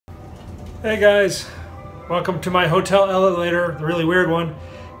Hey guys, welcome to my hotel elevator, the really weird one.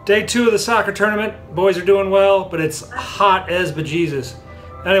 Day 2 of the soccer tournament. Boys are doing well, but it's hot as bejesus.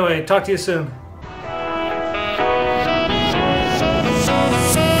 Anyway, talk to you soon.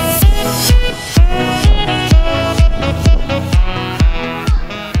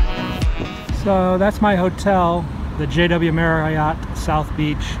 So that's my hotel, the JW Marriott South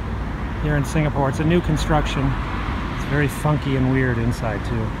Beach here in Singapore. It's a new construction. It's very funky and weird inside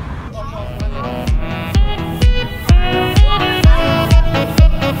too.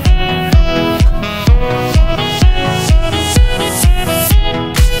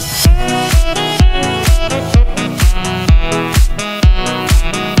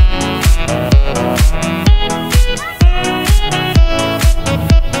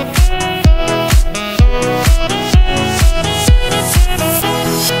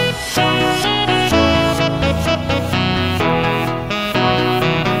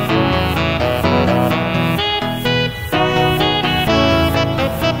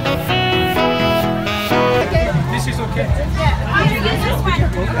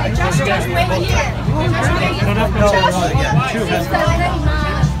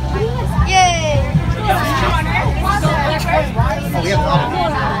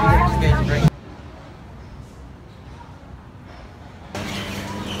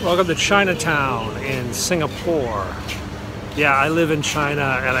 Welcome to Chinatown in Singapore. Yeah, I live in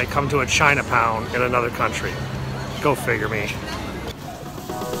China and I come to a Chinatown in another country. Go figure me.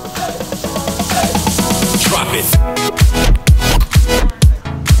 Drop it.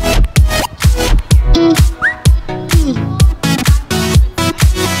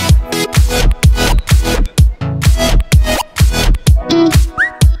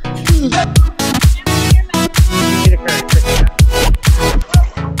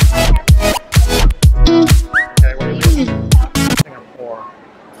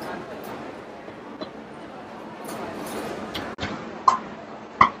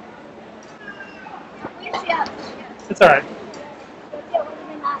 It's alright. Why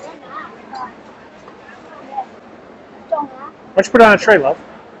don't you put it on a tray, love?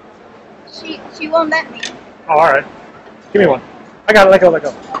 She won't let me. Oh, alright. Give me one. I got it. Let go, let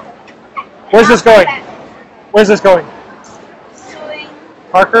go. Where's this going? Where's this going?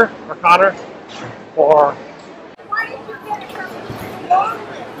 Parker or Connor? Or...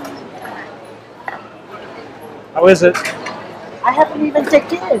 How is it? I haven't even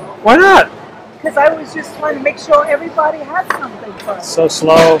taken it. Why not? Because I was just trying to make sure everybody had something for us. So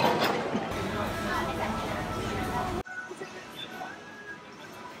slow.